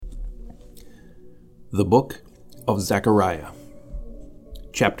The Book of Zechariah,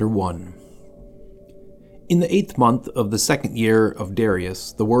 Chapter 1. In the 8th month of the 2nd year of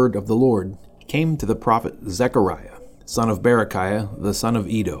Darius, the word of the Lord came to the prophet Zechariah, son of Berechiah, the son of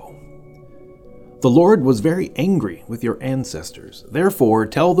Iddo. The Lord was very angry with your ancestors. Therefore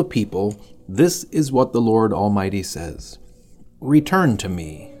tell the people, this is what the Lord Almighty says. Return to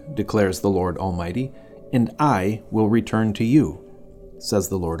me, declares the Lord Almighty, and I will return to you, says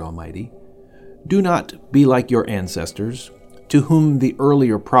the Lord Almighty. Do not be like your ancestors, to whom the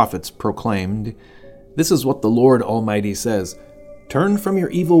earlier prophets proclaimed, this is what the Lord Almighty says, turn from your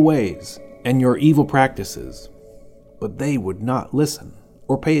evil ways and your evil practices. But they would not listen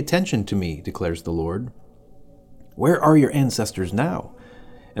or pay attention to me, declares the Lord. Where are your ancestors now?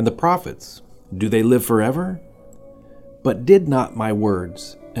 And the prophets, do they live forever? But did not my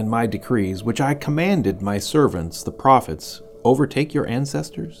words and my decrees, which I commanded my servants, the prophets, overtake your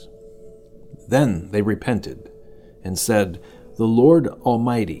ancestors? Then they repented and said, the Lord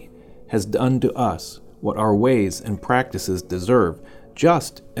Almighty has done to us what our ways and practices deserve,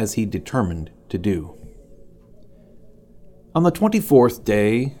 just as he determined to do. On the 24th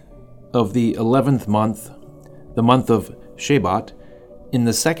day of the 11th month, the month of Shebat, in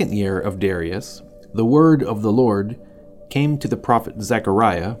the 2nd year of Darius, the word of the Lord came to the prophet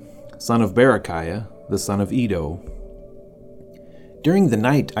Zechariah, son of Berechiah, the son of Iddo. During the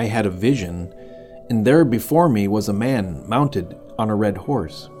night I had a vision, and there before me was a man mounted on a red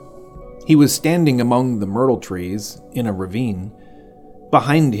horse. He was standing among the myrtle trees in a ravine.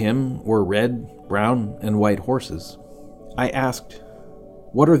 Behind him were red, brown, and white horses. I asked,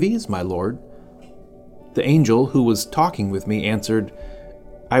 what are these, my lord? The angel who was talking with me answered,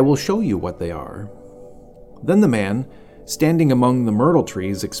 I will show you what they are. Then the man, standing among the myrtle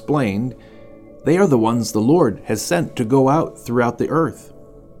trees, explained, they are the ones the Lord has sent to go out throughout the earth.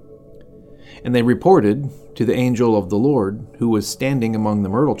 And they reported to the angel of the Lord, who was standing among the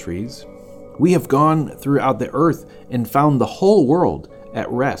myrtle trees, we have gone throughout the earth and found the whole world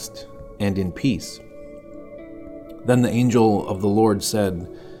at rest and in peace. Then the angel of the Lord said,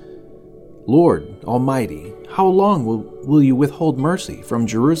 Lord Almighty, how long will you withhold mercy from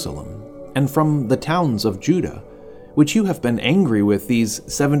Jerusalem and from the towns of Judah, which you have been angry with these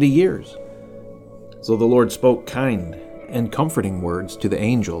 70 years? So the Lord spoke kind and comforting words to the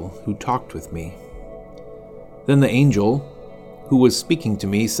angel who talked with me. Then the angel who was speaking to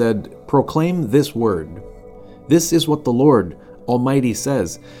me said, proclaim this word. This is what the Lord Almighty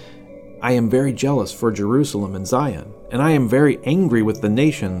says. I am very jealous for Jerusalem and Zion, and I am very angry with the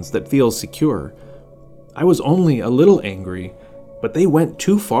nations that feel secure. I was only a little angry, but they went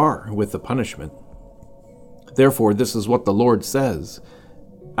too far with the punishment. Therefore, this is what the Lord says.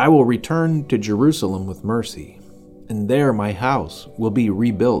 I will return to Jerusalem with mercy, and there my house will be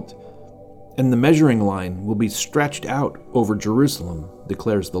rebuilt, and the measuring line will be stretched out over Jerusalem,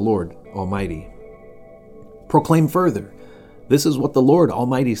 declares the Lord Almighty. Proclaim further, this is what the Lord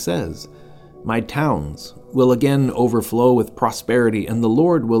Almighty says. My towns will again overflow with prosperity, and the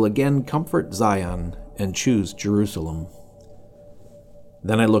Lord will again comfort Zion and choose Jerusalem.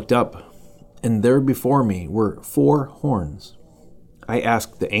 Then I looked up, and there before me were 4 horns. I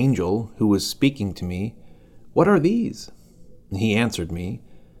asked the angel who was speaking to me, what are these? He answered me,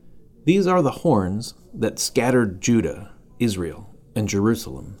 these are the horns that scattered Judah, Israel, and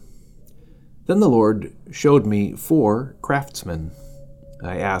Jerusalem. Then the Lord showed me 4 craftsmen.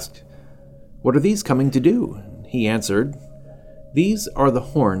 I asked, what are these coming to do? He answered, these are the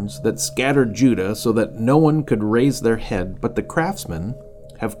horns that scattered Judah so that no one could raise their head, but the craftsmen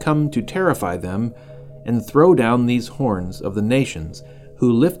have come to terrify them and throw down these horns of the nations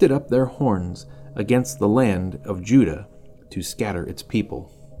who lifted up their horns against the land of Judah to scatter its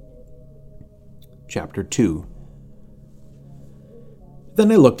people. Chapter 2.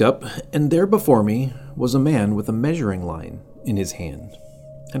 Then I looked up, and there before me was a man with a measuring line in his hand.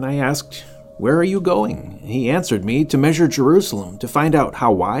 And I asked, where are you going? He answered me, to measure Jerusalem, to find out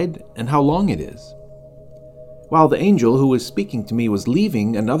how wide and how long it is. While the angel who was speaking to me was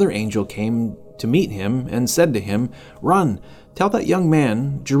leaving, another angel came to meet him and said to him, run, tell that young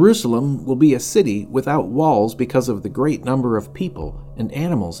man, Jerusalem will be a city without walls because of the great number of people and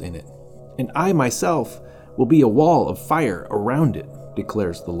animals in it. And I myself will be a wall of fire around it,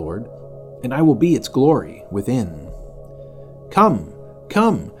 declares the Lord, and I will be its glory within. Come,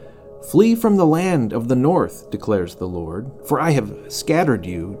 come, flee from the land of the north, declares the Lord, for I have scattered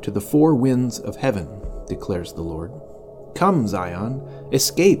you to the 4 winds of heaven, declares the Lord. Come, Zion,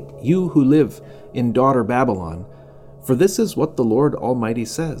 escape, you who live in daughter Babylon, for this is what the Lord Almighty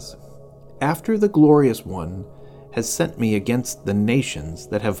says. After the glorious one has sent me against the nations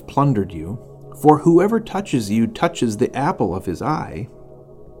that have plundered you, For whoever touches you touches the apple of his eye.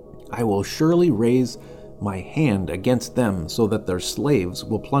 I will surely raise my hand against them so that their slaves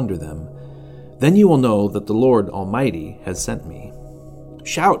will plunder them. Then you will know that the Lord Almighty has sent me.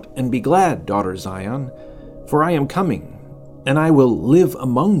 Shout and be glad, daughter Zion, for I am coming, and I will live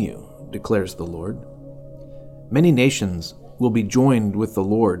among you, declares the Lord. Many nations will be joined with the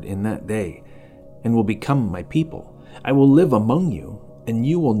Lord in that day, and will become my people. I will live among you, and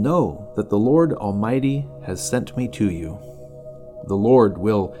you will know that the Lord Almighty has sent me to you. The Lord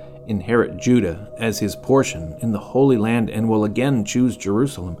will inherit Judah as his portion in the Holy Land and will again choose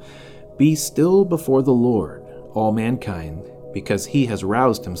Jerusalem. Be still before the Lord, all mankind, because he has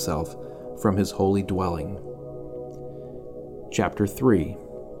roused himself from his holy dwelling. Chapter 3.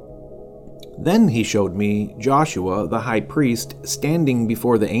 Then he showed me Joshua the high priest standing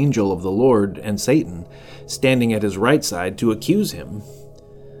before the angel of the Lord, and Satan standing at his right side to accuse him.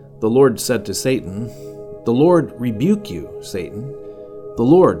 The Lord said to Satan, "The Lord rebuke you, Satan. The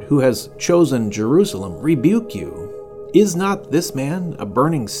Lord, who has chosen Jerusalem, rebuke you. Is not this man a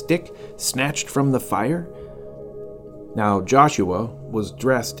burning stick snatched from the fire?" Now Joshua was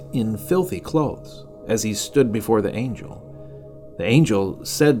dressed in filthy clothes as he stood before the angel. The angel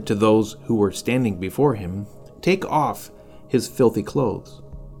said to those who were standing before him, "Take off his filthy clothes."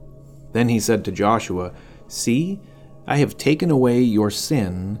 Then he said to Joshua, "See, I have taken away your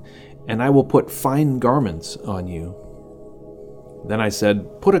sin, and I will put fine garments on you." Then I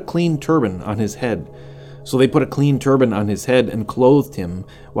said, "Put a clean turban on his head." So they put a clean turban on his head and clothed him,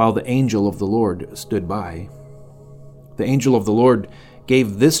 while the angel of the Lord stood by. The angel of the Lord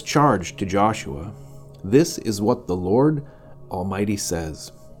gave this charge to Joshua: "This is what the Lord Almighty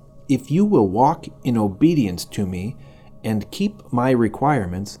says. If you will walk in obedience to me and keep my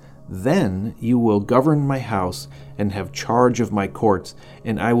requirements, then you will govern my house and have charge of my courts,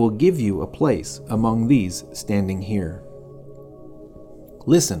 and I will give you a place among these standing here.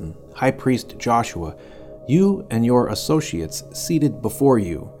 Listen, High Priest Joshua, you and your associates seated before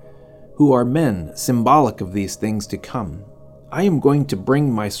you, who are men symbolic of these things to come. I am going to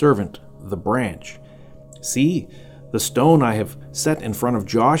bring my servant, the branch. See, the stone I have set in front of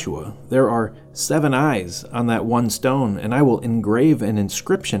Joshua, there are 7 eyes on that one stone, and I will engrave an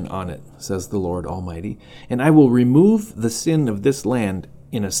inscription on it, says the Lord Almighty, and I will remove the sin of this land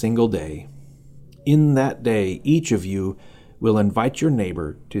in a single day. In that day each of you will invite your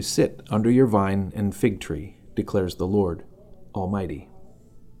neighbor to sit under your vine and fig tree, declares the Lord Almighty."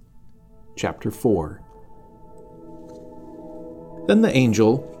 Chapter 4. Then the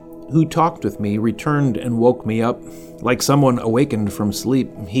angel who talked with me returned and woke me up. Like someone awakened from sleep,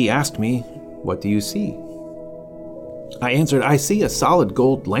 he asked me, "What do you see?" I answered, "I see a solid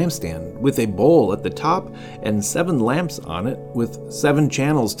gold lampstand with a bowl at the top and 7 lamps on it with 7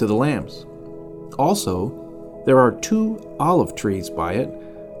 channels to the lamps. Also, there are 2 olive trees by it,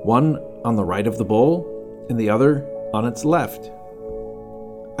 one on the right of the bowl and the other on its left."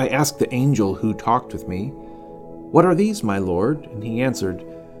 I asked the angel who talked with me, "What are these, my lord?" And he answered,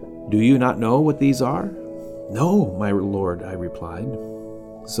 "Do you not know what these are?" "No, my lord," I replied.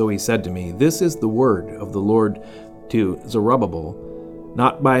 So he said to me, "This is the word of the Lord to Zerubbabel,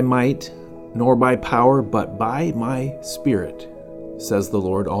 not by might nor by power, but by my Spirit, says the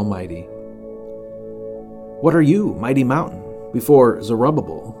Lord Almighty. What are you, mighty mountain? Before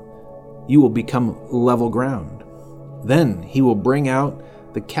Zerubbabel, you will become level ground. Then he will bring out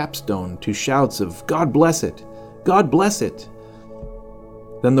the capstone to shouts of, 'God bless it! God bless it!'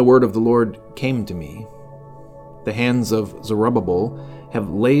 Then the word of the Lord came to me. The hands of Zerubbabel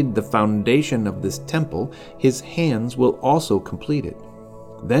have laid the foundation of this temple. His hands will also complete it.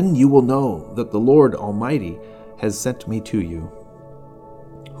 Then you will know that the Lord Almighty has sent me to you.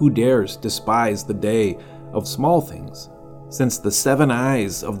 Who dares despise the day of small things? Since the 7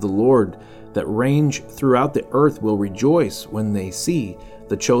 eyes of the Lord that range throughout the earth will rejoice when they see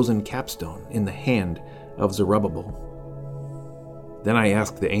the chosen capstone in the hand of Zerubbabel." Then I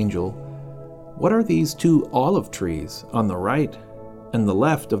asked the angel, "What are these 2 olive trees on the right and the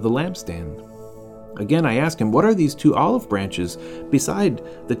left of the lampstand?" Again I asked him, "What are these 2 olive branches beside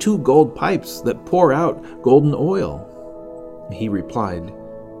the 2 gold pipes that pour out golden oil?" He replied,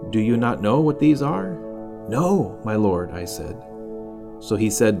 "Do you not know what these are?" "No, my lord," I said. So he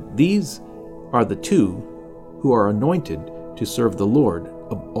said, "These are the 2 who are anointed to serve the Lord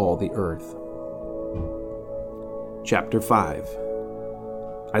of all the earth." Chapter 5.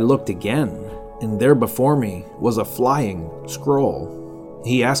 I looked again, and there before me was a flying scroll.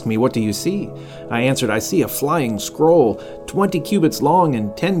 He asked me, "What do you see?" I answered, "I see a flying scroll, 20 cubits long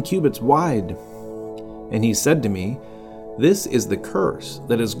and 10 cubits wide." And he said to me, This is the curse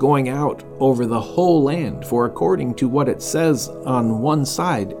that is going out over the whole land, for according to what it says on one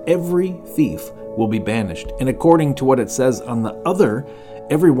side, every thief will be banished, and according to what it says on the other,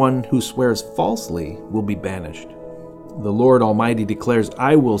 everyone who swears falsely will be banished. The Lord Almighty declares,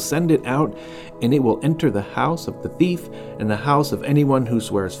 I will send it out, and it will enter the house of the thief and the house of anyone who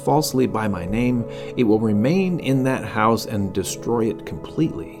swears falsely by my name. It will remain in that house and destroy it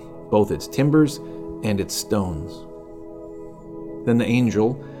completely, both its timbers and its stones. Then the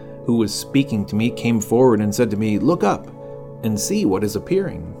angel who was speaking to me came forward and said to me, Look up and see what is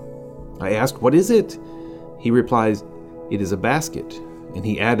appearing. I asked, What is it? He replies, It is a basket. And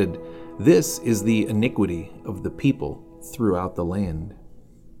he added, This is the iniquity of the people throughout the land.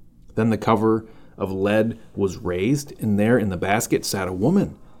 Then the cover of lead was raised, and there in the basket sat a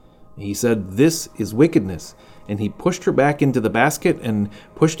woman. He said, This is wickedness. And he pushed her back into the basket and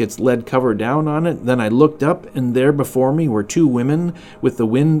pushed its lead cover down on it. Then I looked up, and there before me were two women with the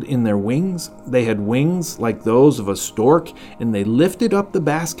wind in their wings. They had wings like those of a stork, and they lifted up the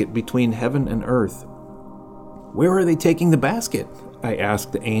basket between heaven and earth. Where are they taking the basket? I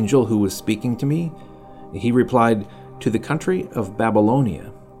asked the angel who was speaking to me. He replied, To the country of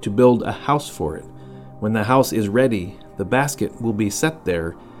Babylonia, to build a house for it. When the house is ready, the basket will be set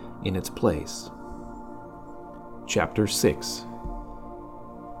there in its place. Chapter 6.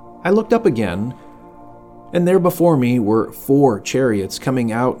 I looked up again, and there before me were 4 chariots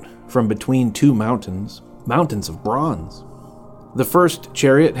coming out from between 2 mountains, mountains of bronze. The first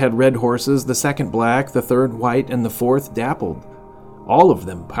chariot had red horses, the second black, the third white, and the fourth dappled, all of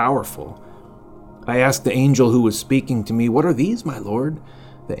them powerful. I asked the angel who was speaking to me, What are these, my lord?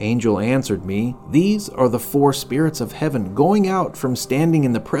 The angel answered me, These are the 4 spirits of heaven, going out from standing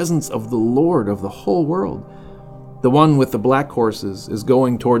in the presence of the Lord of the whole world. The one with the black horses is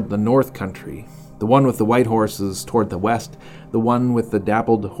going toward the north country, the one with the white horses toward the west, the one with the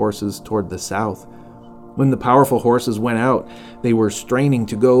dappled horses toward the south. When the powerful horses went out, they were straining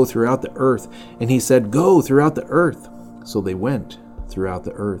to go throughout the earth, and he said, Go throughout the earth. So they went throughout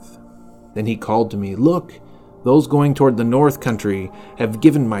the earth. Then he called to me, Look, those going toward the north country have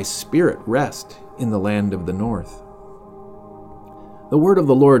given my spirit rest in the land of the north. The word of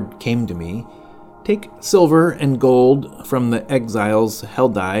the Lord came to me, Take silver and gold from the exiles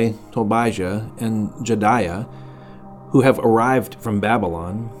Heldai, Tobiah, and Jedaiah, who have arrived from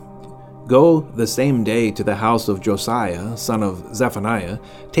Babylon. Go the same day to the house of Josiah, son of Zephaniah.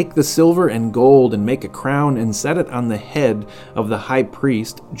 Take the silver and gold and make a crown and set it on the head of the high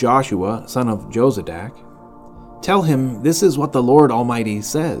priest Joshua, son of Jozadak. Tell him, This is what the Lord Almighty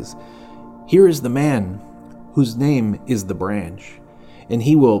says. Here is the man whose name is the branch. And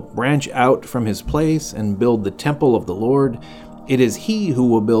he will branch out from his place and build the temple of the Lord. It is he who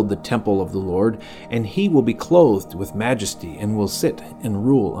will build the temple of the Lord, and he will be clothed with majesty and will sit and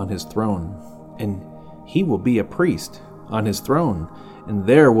rule on his throne. And he will be a priest on his throne, and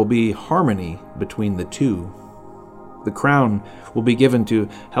there will be harmony between the two. The crown will be given to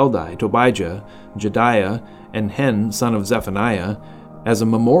Heldai, Tobiah, Jedaiah, and Hen, son of Zephaniah, as a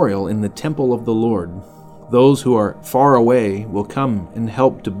memorial in the temple of the Lord. Those who are far away will come and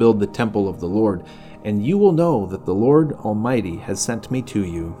help to build the temple of the Lord, and you will know that the Lord Almighty has sent me to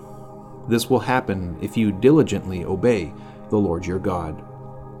you. This will happen if you diligently obey the Lord your God.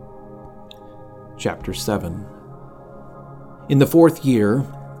 Chapter 7. In the 4th year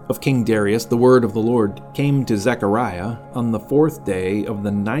of King Darius, the word of the Lord came to Zechariah on the 4th day of the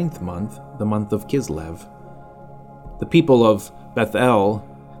 9th month, the month of Kislev. The people of Bethel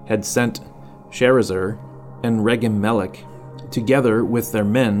had sent Sherezer and Regem-Melech together with their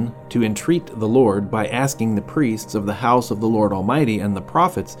men to entreat the Lord by asking the priests of the house of the Lord Almighty and the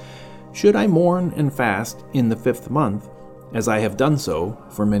prophets, Should I mourn and fast in the 5th month, as I have done so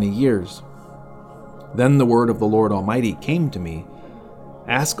for many years? Then the word of the Lord Almighty came to me,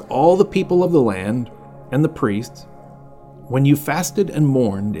 Ask all the people of the land and the priests, When you fasted and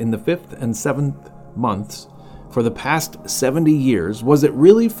mourned in the 5th and 7th months for the past 70 years, was it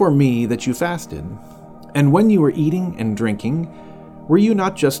really for me that you fasted? And when you were eating and drinking, were you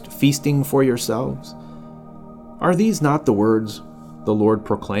not just feasting for yourselves? Are these not the words the Lord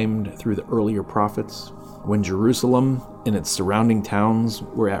proclaimed through the earlier prophets, when Jerusalem and its surrounding towns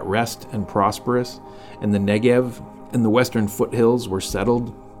were at rest and prosperous, and the Negev and the western foothills were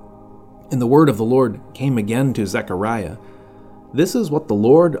settled? And the word of the Lord came again to Zechariah. This is what the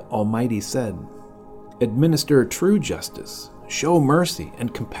Lord Almighty said. Administer true justice, show mercy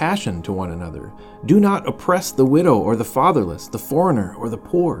and compassion to one another. Do not oppress the widow or the fatherless, the foreigner or the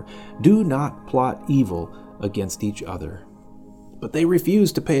poor. Do not plot evil against each other. But they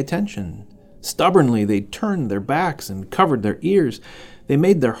refused to pay attention. Stubbornly they turned their backs and covered their ears. They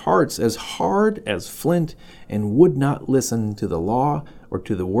made their hearts as hard as flint and would not listen to the law or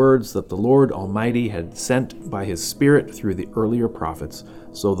to the words that the Lord Almighty had sent by his Spirit through the earlier prophets.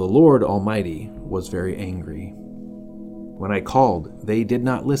 So the Lord Almighty was very angry. When I called, they did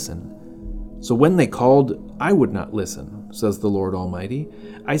not listen. So when they called, I would not listen, says the Lord Almighty.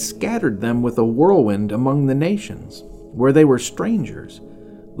 I scattered them with a whirlwind among the nations, where they were strangers.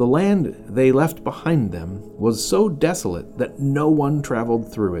 The land they left behind them was so desolate that no one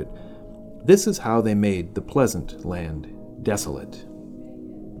traveled through it. This is how they made the pleasant land desolate.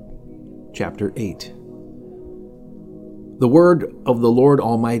 Chapter 8. The word of the Lord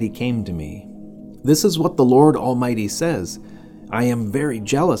Almighty came to me. This is what the Lord Almighty says. I am very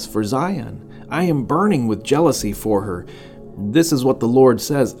jealous for Zion. I am burning with jealousy for her. This is what the Lord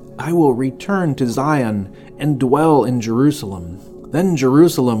says. I will return to Zion and dwell in Jerusalem. Then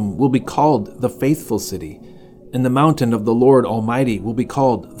Jerusalem will be called the faithful city, and the mountain of the Lord Almighty will be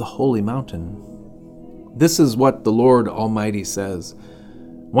called the holy mountain. This is what the Lord Almighty says.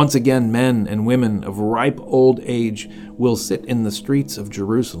 Once again, men and women of ripe old age will sit in the streets of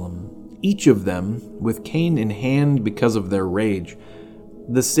Jerusalem, each of them with cane in hand because of their rage.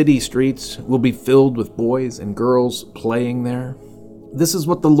 The city streets will be filled with boys and girls playing there. This is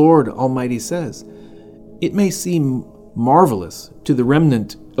what the Lord Almighty says. It may seem marvelous to the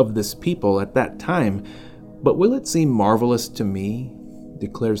remnant of this people at that time, but will it seem marvelous to me,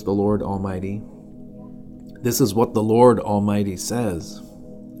 declares the Lord Almighty. This is what the Lord Almighty says.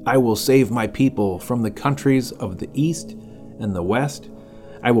 I will save my people from the countries of the east and the west.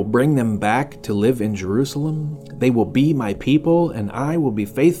 I will bring them back to live in Jerusalem. They will be my people, and I will be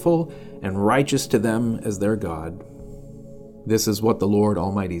faithful and righteous to them as their God. This is what the Lord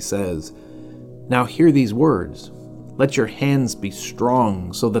Almighty says. Now hear these words. Let your hands be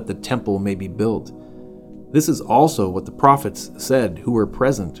strong so that the temple may be built. This is also what the prophets said who were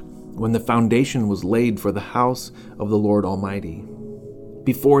present when the foundation was laid for the house of the Lord Almighty.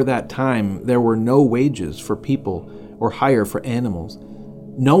 Before that time, there were no wages for people or hire for animals.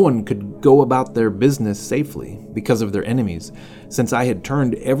 No one could go about their business safely because of their enemies, since I had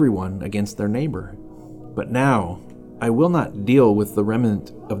turned everyone against their neighbor. But now I will not deal with the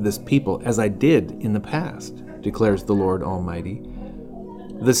remnant of this people as I did in the past, declares the Lord Almighty.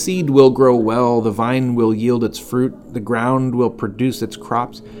 The seed will grow well, the vine will yield its fruit, the ground will produce its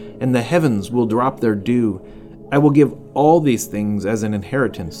crops, and the heavens will drop their dew. I will give all these things as an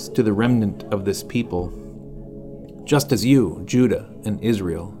inheritance to the remnant of this people. Just as you, Judah and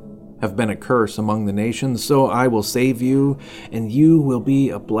Israel, have been a curse among the nations, so I will save you, and you will be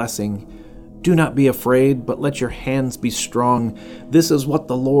a blessing. Do not be afraid, but let your hands be strong. This is what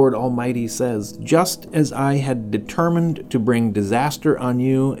the Lord Almighty says. Just as I had determined to bring disaster on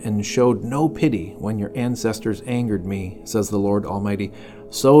you and showed no pity when your ancestors angered me, says the Lord Almighty,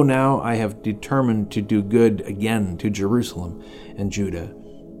 so now I have determined to do good again to Jerusalem and Judah.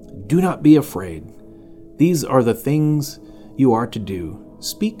 Do not be afraid. These are the things you are to do.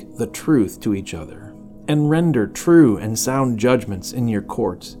 Speak the truth to each other, and render true and sound judgments in your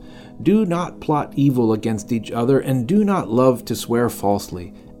courts. Do not plot evil against each other, and do not love to swear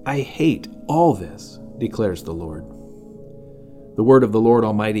falsely. I hate all this, declares the Lord. The word of the Lord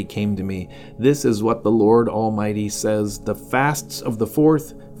Almighty came to me. This is what the Lord Almighty says. The fasts of the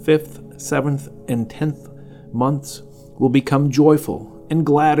 4th, 5th, 7th, and 10th months will become joyful and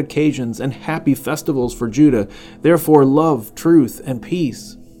glad occasions and happy festivals for Judah. Therefore love, truth, and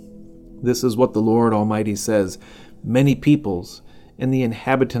peace. This is what the Lord Almighty says. Many peoples and the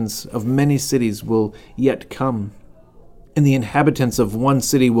inhabitants of many cities will yet come. And the inhabitants of one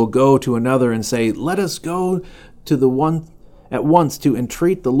city will go to another and say, let us go to the one at once to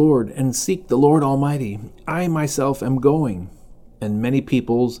entreat the Lord and seek the Lord Almighty. I myself am going. And many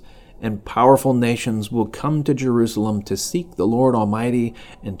peoples and powerful nations will come to Jerusalem to seek the Lord Almighty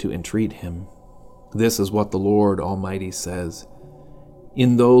and to entreat him. This is what the Lord Almighty says.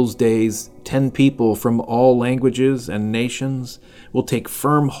 In those days, 10 people from all languages and nations will take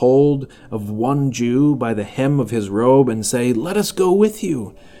firm hold of one Jew by the hem of his robe and say, let us go with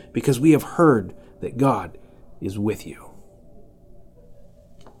you, because we have heard that God is with you.